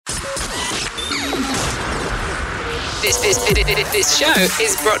This show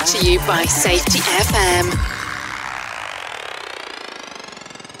is brought to you by Safety FM.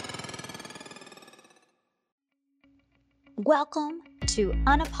 Welcome to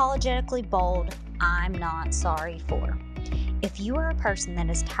Unapologetically Bold, I'm Not Sorry For. If you are a person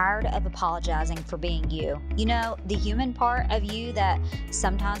that is tired of apologizing for being you, you know, the human part of you that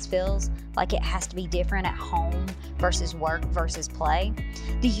sometimes feels like it has to be different at home versus work versus play,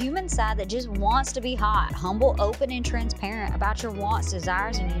 the human side that just wants to be hot, humble, open, and transparent about your wants,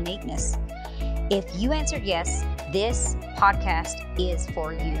 desires, and uniqueness. If you answered yes, this podcast is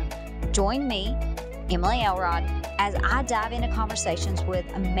for you. Join me, Emily Elrod, as I dive into conversations with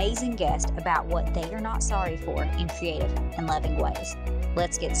amazing guests about what they are not sorry for in creative and loving ways.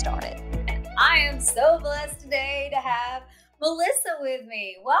 Let's get started. I am so blessed today to have Melissa with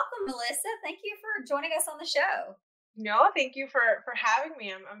me. Welcome, Melissa. Thank you for joining us on the show. No, thank you for having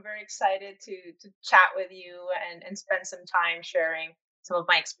me. I'm very excited to chat with you and spend some time sharing some of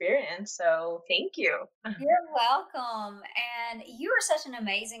my experience. So thank you. You're welcome. And you are such an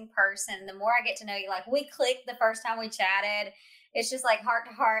amazing person. The more I get to know you, like we clicked the first time we chatted. It's just like heart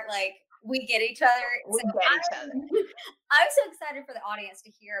to heart, like we get each other. I'm so excited for the audience to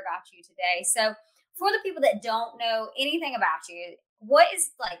hear about you today. So for the people that don't know anything about you, what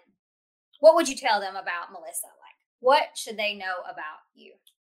would you tell them about Melissa? Like, what should they know about you?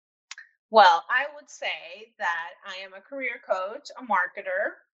 Well, I would say that I am a career coach, a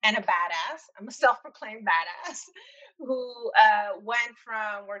marketer, and a badass. I'm a self-proclaimed badass who went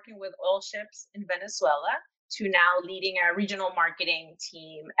from working with oil ships in Venezuela to now leading a regional marketing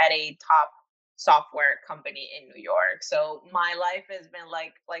team at a top software company in New York. So my life has been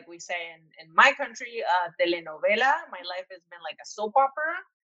like we say in my country, telenovela. My life has been like a soap opera,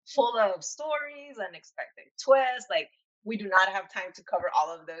 full of stories, unexpected twists, like. We do not have time to cover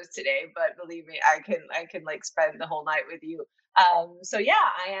all of those today, but believe me, I can like spend the whole night with you. So yeah,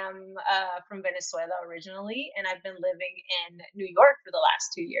 I am from Venezuela originally, and I've been living in New York for the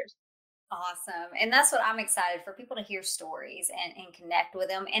last 2 years. Awesome. And that's what I'm excited for, people to hear stories and connect with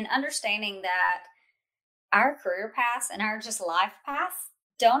them, and understanding that our career paths and our just life paths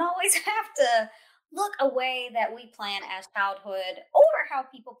don't always have to look a way that we plan as childhood or how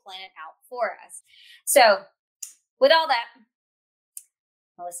people plan it out for us. So with all that,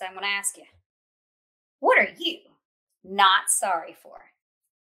 Melissa, I'm going to ask you, what are you not sorry for?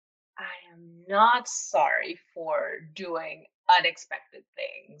 I am not sorry for doing unexpected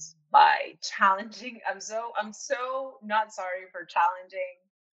things by challenging. I'm so not sorry for challenging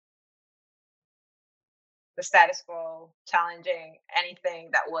the status quo, challenging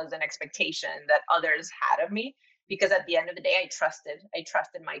anything that was an expectation that others had of me. Because at the end of the day, I trusted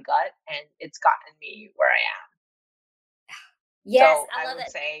my gut, and it's gotten me where I am. Yes, so I love would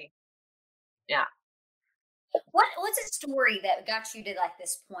it. say, yeah. What's a story that got you to like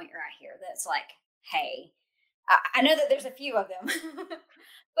this point right here? That's like, hey, I know that there's a few of them,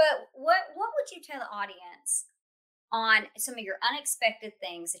 but what would you tell the audience on some of your unexpected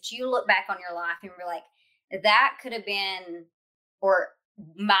things that you look back on your life and were like, that could have been, or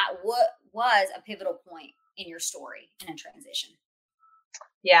what was a pivotal point in your story in a transition?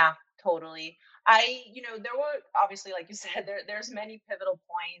 Yeah, totally. There were obviously, like you said, there's many pivotal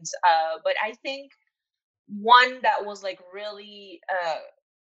points, but I think one that was like really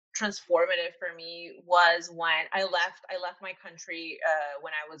transformative for me was when I left my country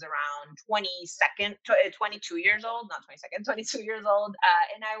when I was around 22 years old, not 22nd, 22 years old,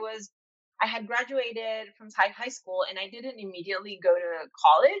 and I had graduated from high school, and I didn't immediately go to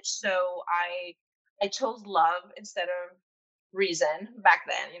college, so I chose love instead of reason back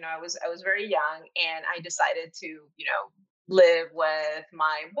then. I was very young, and I decided to live with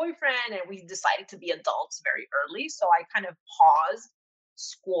my boyfriend, and we decided to be adults very early. So I kind of paused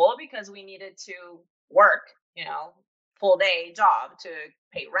school because we needed to work, full day job to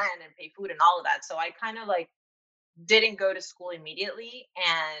pay rent and pay food and all of that. So I kind of like didn't go to school immediately,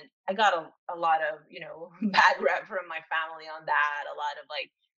 and I got a lot of bad rep from my family on that, a lot of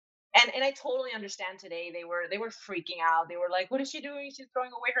like. And I totally understand today. They were freaking out. They were like, "What is she doing? She's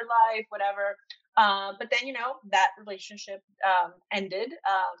throwing away her life, whatever." But then that relationship ended,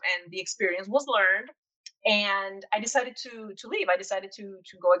 and the experience was learned, and I decided to leave. I decided to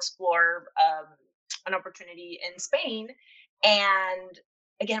go explore an opportunity in Spain, and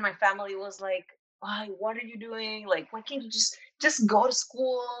again, my family was like, "Why? What are you doing? Like, why can't you just go to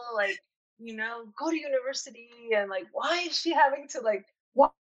school? Like, go to university? And like, why is she having to like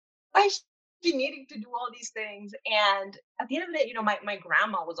why is she needing to do all these things?" And at the end of the day, my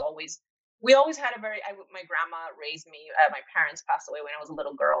grandma was we always had my grandma raised me. My parents passed away when I was a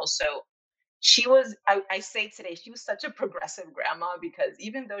little girl. So she was, I say today, she was such a progressive grandma because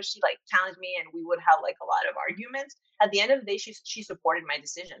even though she like challenged me and we would have like a lot of arguments, at the end of the day, she supported my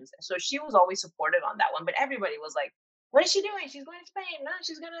decisions. So she was always supportive on that one. But everybody was like, what is she doing? She's going to Spain. No,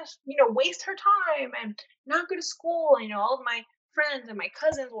 she's gonna, waste her time and not go to school. All of my friends and my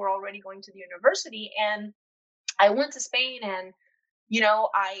cousins were already going to the university. And I went to Spain and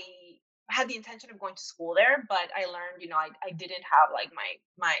I had the intention of going to school there, but I learned, I didn't have like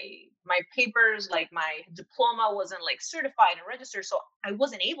my papers, like my diploma wasn't like certified and registered, so I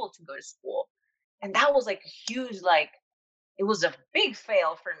wasn't able to go to school. And that was like a huge, like, it was a big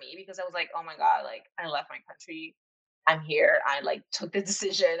fail for me because I was like, oh my God, like I left my country. I'm here. I like took the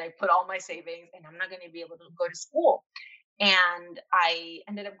decision. I put all my savings and I'm not going to be able to go to school. And I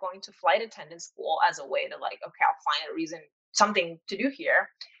ended up going to flight attendant school as a way to like, okay, I'll find a reason, something to do here.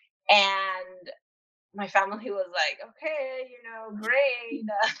 And my family was like, okay, great.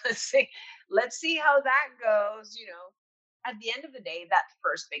 Let's see how that goes. At the end of the day, that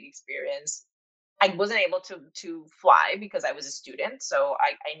first big experience, I wasn't able to fly because I was a student. So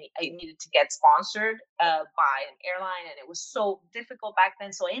I needed to get sponsored by an airline, and it was so difficult back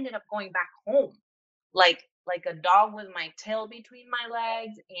then. So I ended up going back home, like a dog with my tail between my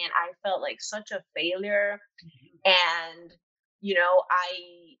legs, and I felt like such a failure. And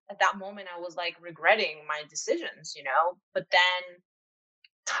I, at that moment, I was like regretting my decisions. But then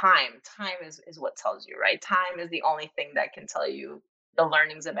time is what tells you, right? Time is the only thing that can tell you the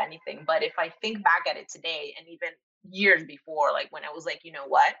learnings of anything. But if I think back at it today, and even years before, like when I was like, you know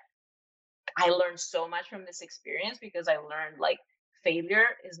what, I learned so much from this experience because I learned like failure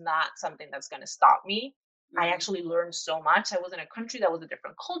is not something that's going to stop me. I Mhm. actually learned so much. I was in a country that was a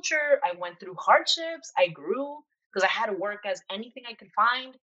different culture. I went through hardships. I grew because I had to work as anything I could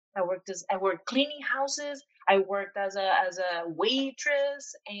find. I worked cleaning houses. I worked as a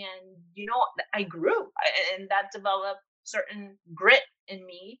waitress, and I grew, and that developed certain grit in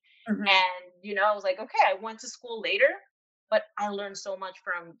me. Mhm. And I was like, okay, I went to school later, but I learned so much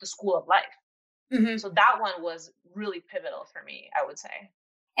from the school of life. Mhm. So that one was really pivotal for me, I would say.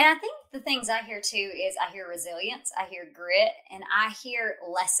 And I think the things I hear too is I hear resilience, I hear grit, and I hear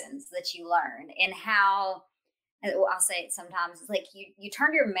lessons that you learn and how well, I'll say it sometimes. It's like you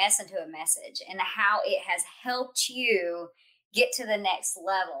turned your mess into a message and how it has helped you get to the next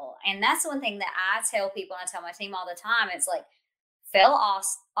level. And that's one thing that I tell people, and I tell my team all the time. It's like fail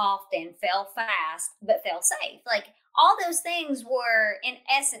often, fail fast, but fail safe. Like all those things were, in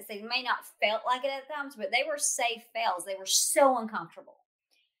essence, they may not felt like it at times, but they were safe fails. They were so uncomfortable.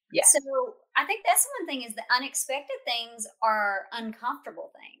 So Yes. I think that's one thing is the unexpected things are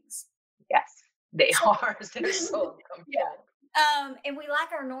uncomfortable things. Yes. They So are. They're so yeah. uncomfortable. And we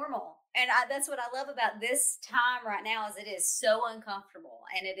like our normal. And that's what I love about this time right now is it is so uncomfortable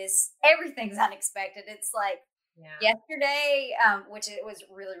and it is everything's unexpected. It's like Yeah. yesterday, which it was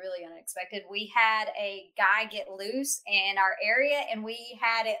really, really unexpected. We had a guy get loose in our area and we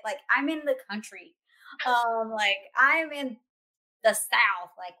had it like I'm in the country. Like I'm in the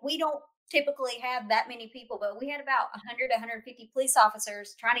South. Like we don't typically have that many people, but we had about 100, 150 police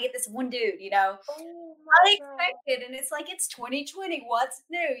officers trying to get this one dude. Oh my Unexpected. And it's like, it's 2020. What's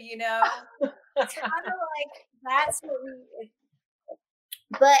new? God. It's kind of like that's what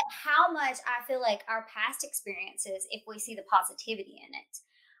but how much I feel like our past experiences, if we see the positivity in it.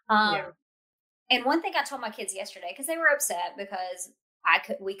 Yeah. And one thing I told my kids yesterday, because they were upset because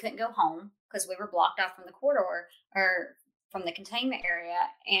we couldn't go home because we were blocked off from the corridor or from the containment area.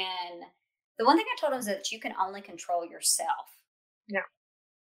 And the one thing I told them is that you can only control yourself. Yeah.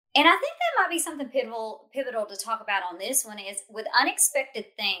 And I think that might be something pivotal to talk about on this one is with unexpected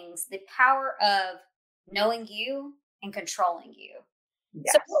things, the power of knowing you and controlling you.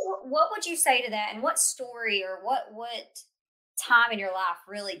 So Yes. what would you say to that? And what story or what time in your life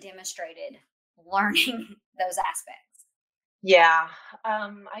really demonstrated learning those aspects? Yeah.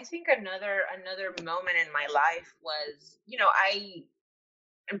 I think another moment in my life was, I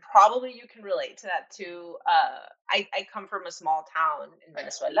and probably you can relate to that too. I come from a small town in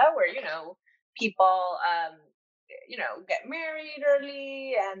Venezuela where, people get married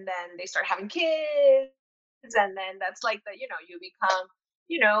early and then they start having kids, and then that's like you become,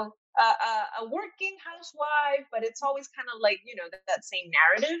 a working housewife, but it's always kind of like, that same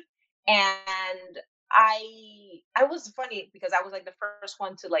narrative. And I was funny because I was like the first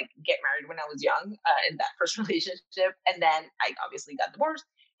one to like get married when I was young, in that first relationship, and then I obviously got divorced,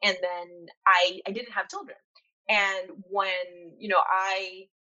 and then I didn't have children. And when I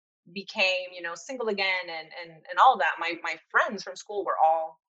became single again, and all that, my friends from school were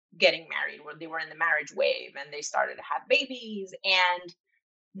all getting married, where they were in the marriage wave and they started to have babies. And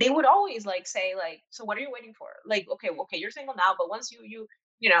they would always like say like, so what are you waiting for? Like, okay, you're single now, but once you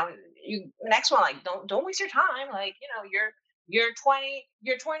know, you next one, like, don't waste your time. Like, you're 20,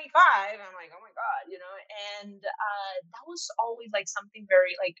 you're 25. I'm like, oh my God, and that was always like something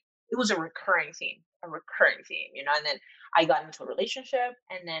very like it was a recurring theme, and then I got into a relationship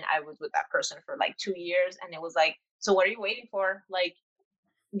and then I was with that person for like 2 years and it was like, so what are you waiting for? Like,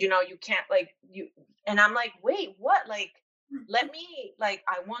 you can't like you and I'm like, wait, what? Like, let me like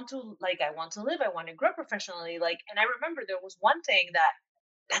I want to live, I want to grow professionally. Like, and I remember there was one thing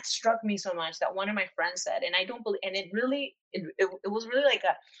that struck me so much that one of my friends said, and I don't believe, and it was really like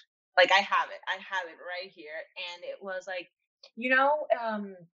I have it right here, and it was like,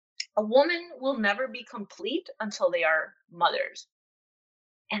 a woman will never be complete until they are mothers,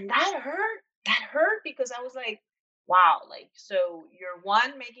 and that hurt because I was like, wow, like, so you're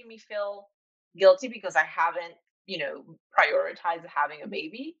one making me feel guilty because I haven't prioritized having a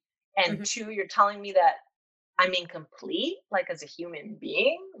baby, and Mhm. two, you're telling me that I'm incomplete, like, as a human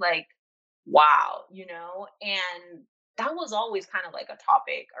being, like, wow, and that was always kind of like a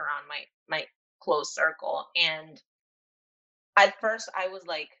topic around my close circle. And at first I was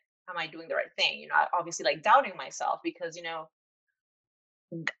like, am I doing the right thing? Obviously, like, doubting myself because,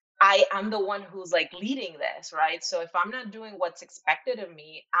 I'm the one who's like leading this, right? So if I'm not doing what's expected of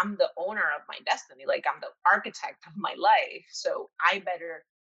me, I'm the owner of my destiny. Like, I'm the architect of my life. So I better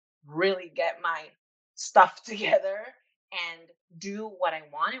really get my stuff together and do what I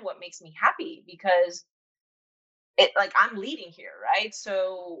want and what makes me happy, because it like I'm leading here, right?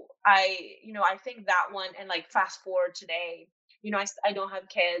 So I think that one, and like fast forward today, I don't have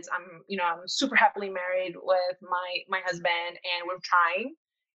kids. I'm super happily married with my husband, and we're trying.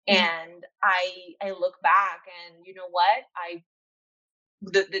 Mhm. And I look back, and you know what?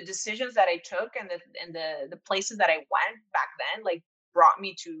 The decisions that I took, and the places that I went back then, like, brought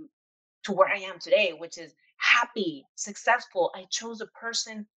me to where I am today, which is happy, successful. I chose a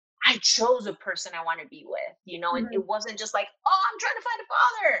person I want to be with, and Mhm. it wasn't just like, oh, I'm trying to find a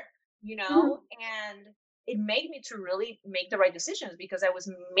father, Mhm. and it made me to really make the right decisions because I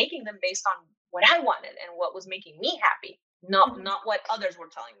was making them based on what I wanted and what was making me happy, Mhm. not what others were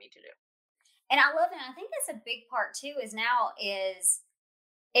telling me to do. And I love it. And I think that's a big part too. Is now is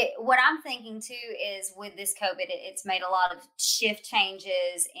it what I'm thinking too is with this COVID, it's made a lot of shift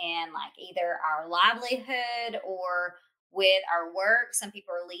changes in like either our livelihood or with our work. Some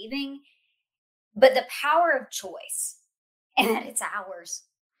people are leaving, but the power of choice and that it's ours.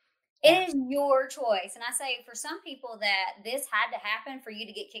 Yeah. It is your choice. And I say for some people that this had to happen for you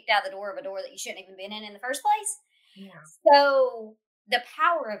to get kicked out the door of a door that you shouldn't even been in the first place. Yeah. So the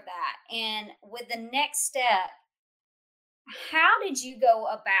power of that. And with the next step, how did you go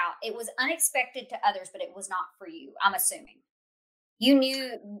about it? Was unexpected to others, but it was not for you, I'm assuming. You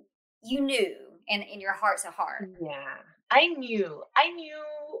knew in your heart's a heart. Yeah. I knew,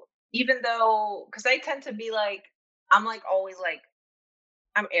 even though, because I tend to be like, I'm like always like,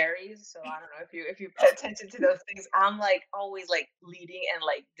 I'm Aries, so I don't know if you pay attention to those things. I'm like always like leading and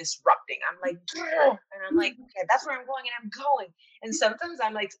like disrupting. I'm like, "Grr," and I'm like, okay, that's where I'm going, and I'm going. And sometimes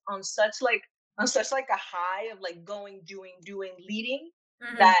I'm like on such like a high of like going, doing, leading,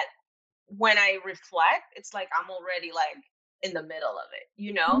 Mhm. that when I reflect, it's like I'm already like in the middle of it.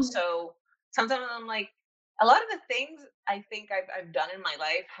 Mhm. So sometimes I'm like, a lot of the things I think I've done in my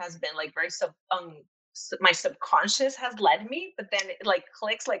life has been like very my subconscious has led me, but then it like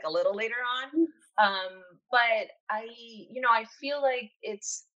clicks like a little later on. But I feel like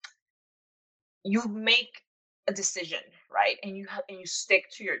it's, you make a decision, right? And you stick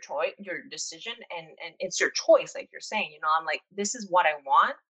to your decision, and it's your choice, like you're saying. I'm like, this is what I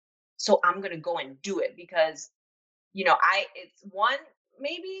want, so I'm gonna go and do it because it's one,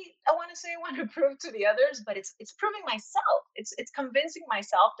 maybe I want to say I want to prove to the others, but it's proving myself. It's convincing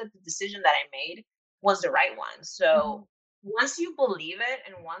myself that the decision that I made was the right one. So Mhm. once you believe it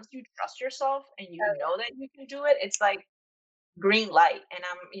and once you trust yourself and you Oh, know that you can do it, it's like green light. And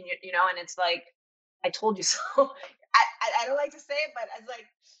and it's like, I told you so. I don't like to say it, but it's like,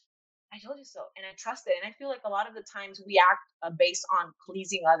 I told you so, and I trust it. And I feel like a lot of the times we act based on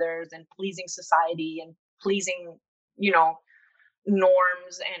pleasing others and pleasing society and pleasing, you know,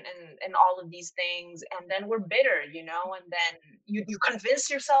 norms and all of these things, and then we're bitter, and then you convince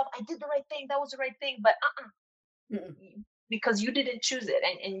yourself, I did the right thing, that was the right thing, but mm-mm. because you didn't choose it,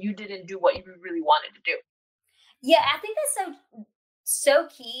 and you didn't do what you really wanted to do. Yeah, I think that's so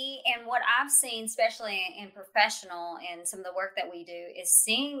key. And what I've seen, especially in professional and some of the work that we do, is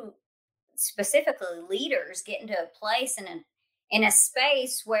seeing specifically leaders get into a place in a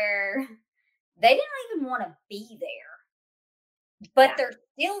space where they didn't even want to be there. but Yeah. they're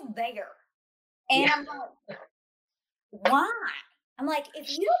still there. And Yeah. I'm like, why? I'm like, if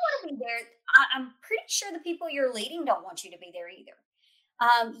you don't want to be there, I'm pretty sure the people you're leading don't want you to be there either.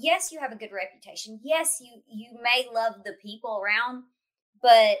 Yes, you have a good reputation. Yes, you may love the people around,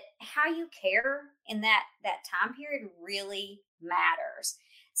 but how you care in that time period really matters.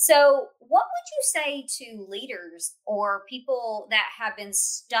 So, what would you say to leaders or people that have been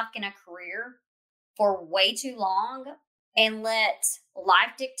stuck in a career for way too long and let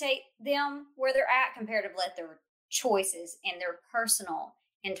life dictate them where they're at compared to let their choices and their personal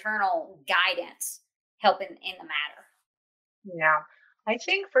internal guidance help in the matter? Yeah. I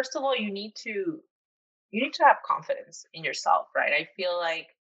think first of all you need to have confidence in yourself, right? I feel like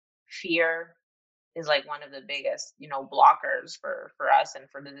fear is like one of the biggest, blockers for us and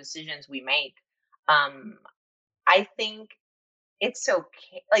for the decisions we make. Um I think it's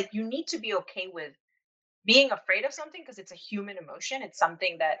okay, like you need to be okay with being afraid of something because it's a human emotion. It's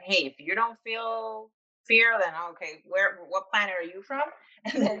something that, hey, if you don't feel fear, then okay, what planet are you from?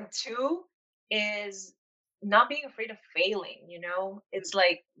 And then two is not being afraid of failing. It's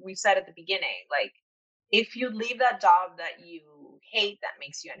like we said at the beginning, like if you leave that job that you hate, that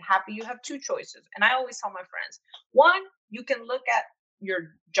makes you unhappy, you have two choices. And I always tell my friends, one, you can look at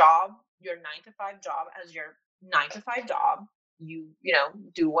your job, your 9 to 5 job, as your 9 to 5 job. You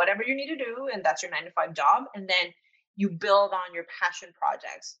do whatever you need to do, and that's your 9 to 5 job. And then you build on your passion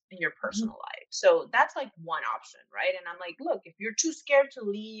projects in your personal life. So that's like one option, right? And I'm like, look, if you're too scared to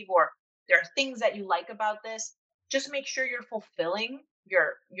leave, or there are things that you like about this, just make sure you're fulfilling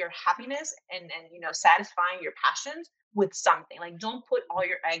your happiness and satisfying your passions with something. Like, don't put all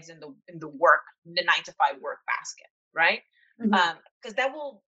your eggs in the work, the 9 to 5 work basket, right? Mhm. Because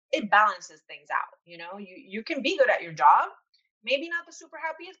it balances things out. You can be good at your job, maybe not the super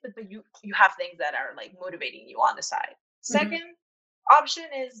happiest, but you have things that are like motivating you on the side. Mhm. Second option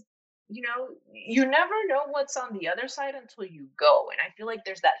is, you never know what's on the other side until you go. And I feel like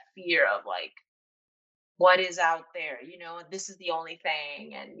there's that fear of like, what is out there, this is the only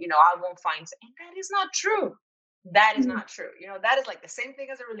thing, and I won't find and that is not true. That is Mhm. not true. That is like the same thing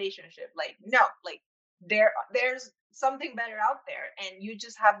as a relationship. Like, no, like there's something better out there, and you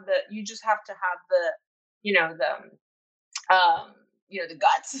just have to have um the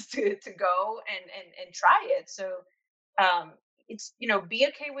guts to go and try it. So um it's, be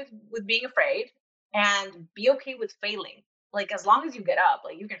okay with being afraid, and be okay with failing. Like, as long as you get up,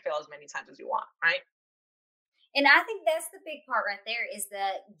 like, you can fail as many times as you want, right? And I think that's the big part right there is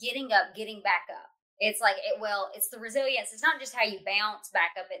the getting up, getting back up. It's like it's the resilience. It's not just how you bounce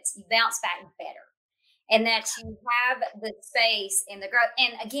back up, it's you bounce back better. And that you have the space and the growth.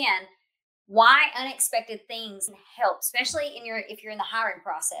 And again, why unexpected things help, especially if you're in the hiring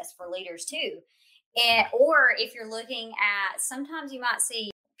process for leaders too. Or if you're looking at, sometimes you might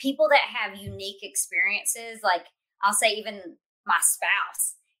see people that have unique experiences. Like, I'll say even my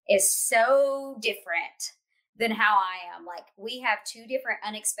spouse is so different than how I am. Like, we have two different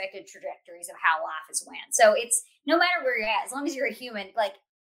unexpected trajectories of how life has went. So it's no matter where you're at, as long as you're a human, like,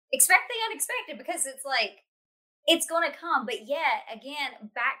 expect the unexpected, because it's like it's going to come. But yet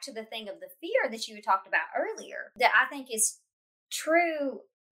again, back to the thing of the fear that you had talked about earlier, that I think is true,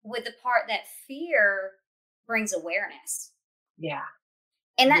 with the part that fear brings awareness. Yeah.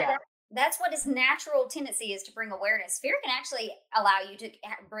 And Yeah. that's what its natural tendency is, to bring awareness. Fear can actually allow you to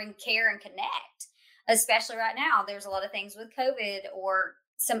bring care and connect, especially right now. There's a lot of things with COVID or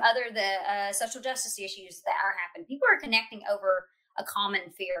some other the social justice issues that are happening. People are connecting over a common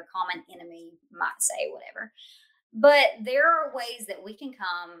fear, a common enemy, you might say, whatever. But there are ways that we can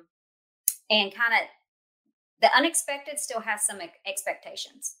come and kind of, the unexpected still has some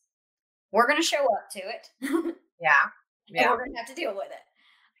expectations. We're going to show up to it, and Yeah. Yeah. we're going to have to deal with it.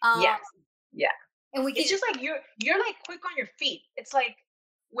 Yes. Um, Yeah. and we It's can, just like you're like quick on your feet. It's like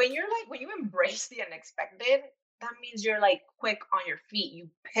when you embrace the unexpected, that means you're like quick on your feet. You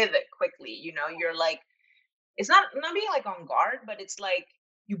pivot quickly. You're like, it's not being like on guard, but it's like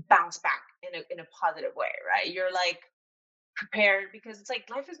you bounce back in a positive way, right? You're like prepared, because it's like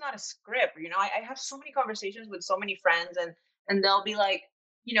life is not a script. I have so many conversations with so many friends, and they'll be like,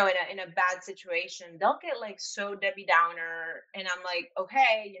 in a bad situation, they'll get like so Debbie Downer, and I'm like,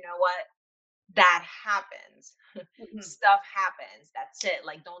 okay, you know what? That happens. Mhm. Stuff happens. That's it.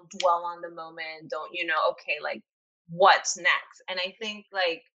 Like, don't dwell on the moment. Don't, okay, like, what's next? And I think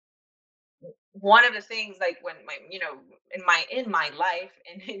like one of the things, like, when my, in my life,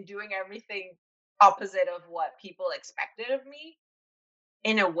 and in doing everything opposite of what people expected of me,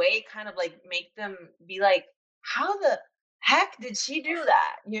 in a way, kind of like make them be like, how the heck did she do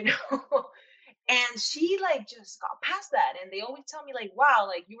that? And she like just got past that. And they always tell me like, wow,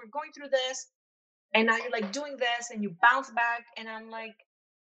 like you were going through this and now you're like doing this and you bounce back. And I'm like,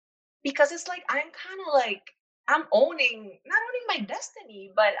 because it's like I'm kind of like I'm owning not owning my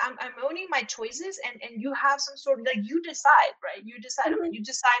destiny, but I'm owning my choices, and you have some sort of like you decide, right? You decide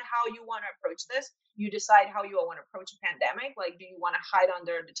how you want to approach this. You decide how you want to approach a pandemic. Like, do you want to hide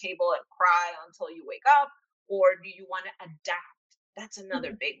under the table and cry until you wake up, or do you want to adapt? That's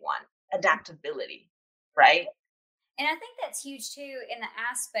another big one, adaptability, right? And I think that's huge too in the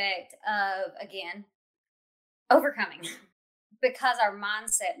aspect of, again, overcoming. Because our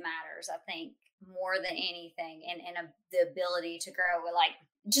mindset matters, I think, more than anything, and the ability to grow. Like,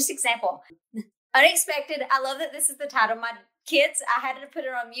 just example, unexpected. I love that this is the title. My kids, I had to put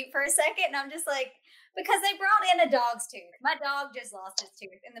it on mute for a second, and I'm just like, because they brought in a dog's tooth. My dog just lost his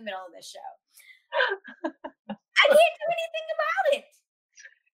tooth in the middle of this show. I can't do anything about it.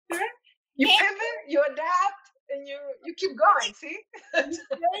 You pivot, you adapt, and you keep going. See, just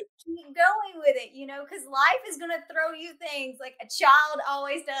keep going with it, because life is going to throw you things like a child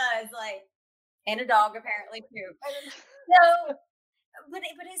always does, like, and a dog apparently too. So, but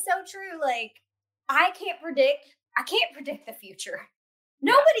it's so true. Like, I can't predict the future.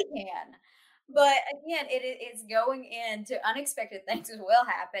 Nobody can. But again, it's going into unexpected things that will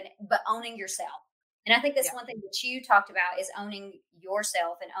happen, but owning yourself. And I think that's one thing that you talked about is owning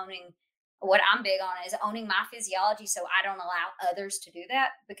yourself, and owning what I'm big on is owning my physiology, so I don't allow others to do that,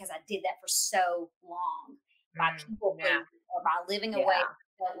 because I did that for so long by people pleasing or by living a way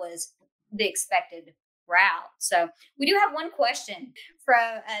that was the expected route. So we do have one question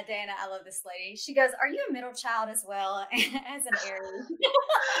from Dana. I love this lady. She goes, "Are you a middle child as well as an Aries?"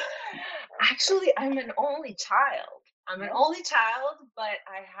 Actually, I'm an only child. But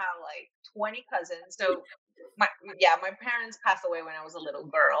I have like 20 cousins. So my parents passed away when I was a little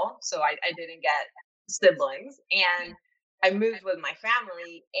girl, so I didn't get siblings, and I moved with my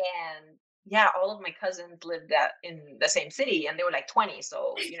family, and all of my cousins lived in the same city, and they were like 20.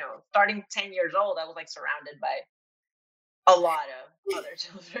 So starting 10 years old, I was like surrounded by a lot of other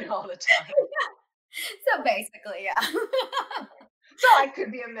children all the time. So basically, So I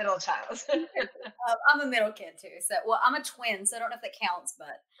could be a middle child. I'm a middle kid too. So, well, I'm a twin, so I don't know if that counts,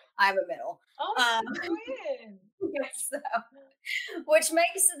 but I'm a middle. Oh, twin. So, which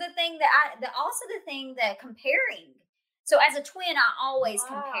makes the thing also the thing that comparing. So as a twin, I always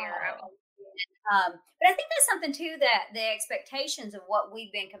compare. But I think that's something too, that the expectations of what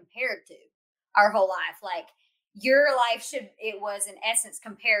we've been compared to our whole life, like your life was in essence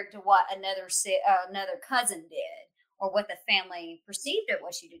compared to what another cousin did, or what the family perceived it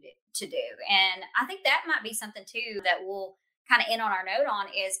was you to do. And I think that might be something too that we'll kind of end on our note on,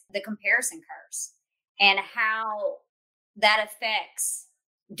 is the comparison curse and how that affects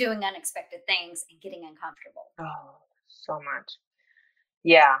doing unexpected things and getting uncomfortable. Oh, so much.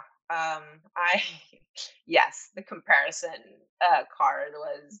 Yeah. The comparison card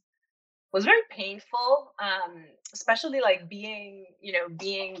was very painful. Especially like being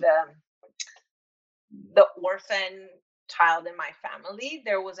the orphan child in my family.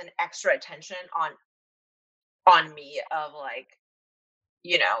 There was an extra attention on me of like,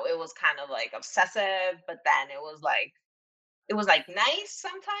 it was kind of like obsessive, but then it was like nice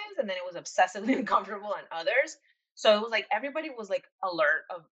sometimes, and then it was obsessively uncomfortable on others. So it was like everybody was like alert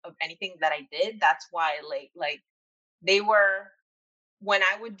of anything that I did. That's why like they were, when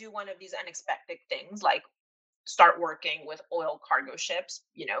I would do one of these unexpected things, like start working with oil cargo ships,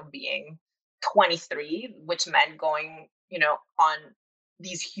 being 23, which meant going, on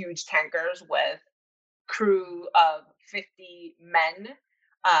these huge tankers with crew of 50 men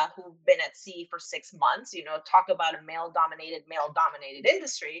who've been at sea for 6 months, talk about a male dominated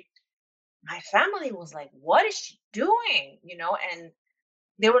industry. My family was like, what is she doing? And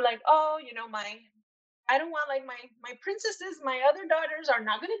they were like, oh, I don't want like my princesses, my other daughters are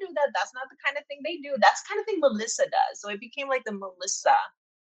not going to do that. That's not the kind of thing they do. That's the kind of thing Melissa does. So it became like the Melissa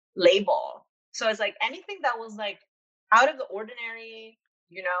label. So it's like anything that was like out of the ordinary,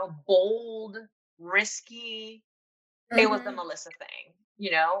 bold, risky, it was the Melissa thing,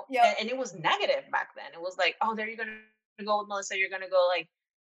 and it was negative back then. It was like, oh, there you're going to go with Melissa. You're going to go like,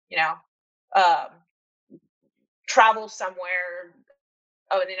 travel somewhere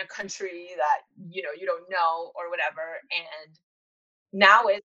in a country that, you don't know or whatever. And now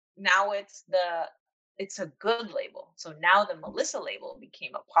it's a good label. So now the Melissa label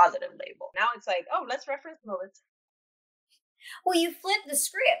became a positive label. Now it's like, oh, let's reference Melissa. Well, you flipped the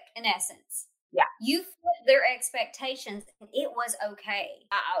script in essence. Yeah. You flipped their expectations, and it was okay.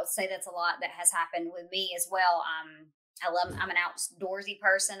 I would say that's a lot that has happened with me as well. I'm an outdoorsy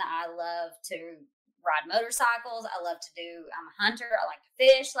person. I love to ride motorcycles. I'm a hunter. I like to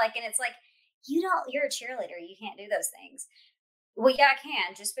fish. And it's like, you're a cheerleader. You can't do those things. Well, yeah, I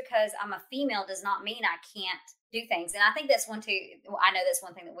can. Just because I'm a female does not mean I can't do things. And I think that's one too. I know that's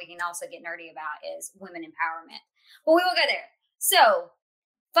one thing that we can also get nerdy about is women empowerment. But we will go there. So,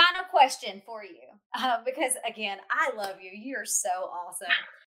 final question for you, because again, I love you. You're so awesome.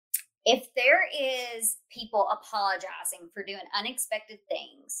 If there is people apologizing for doing unexpected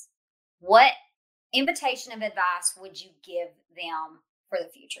things, what invitation of advice would you give them for the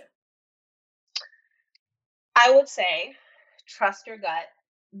future? I would say, trust your gut.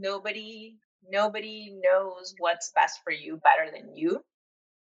 Nobody knows what's best for you better than you.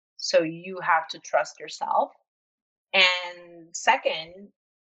 So you have to trust yourself. And second,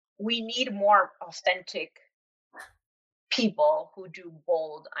 we need more authentic people who do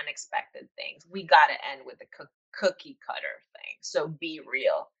bold, unexpected things. We got to end with the cookie cutter thing. So be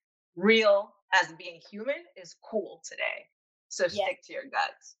real. Real as being human is cool today. So stick to your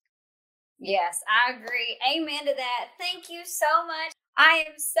guts. Yes, I agree. Amen to that. Thank you so much. I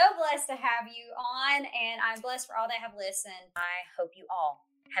am so blessed to have you on, and I'm blessed for all that have listened. I hope you all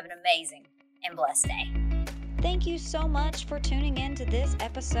have an amazing and blessed day. Thank you so much for tuning in to this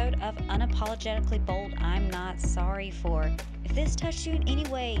episode of Unapologetically Bold, I'm Not Sorry For. If this touched you in any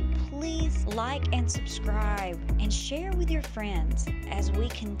way, please like and subscribe and share with your friends as we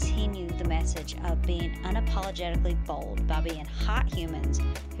continue the message of being unapologetically bold by being hot humans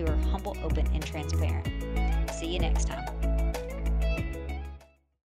who are humble, open, and transparent. See you next time.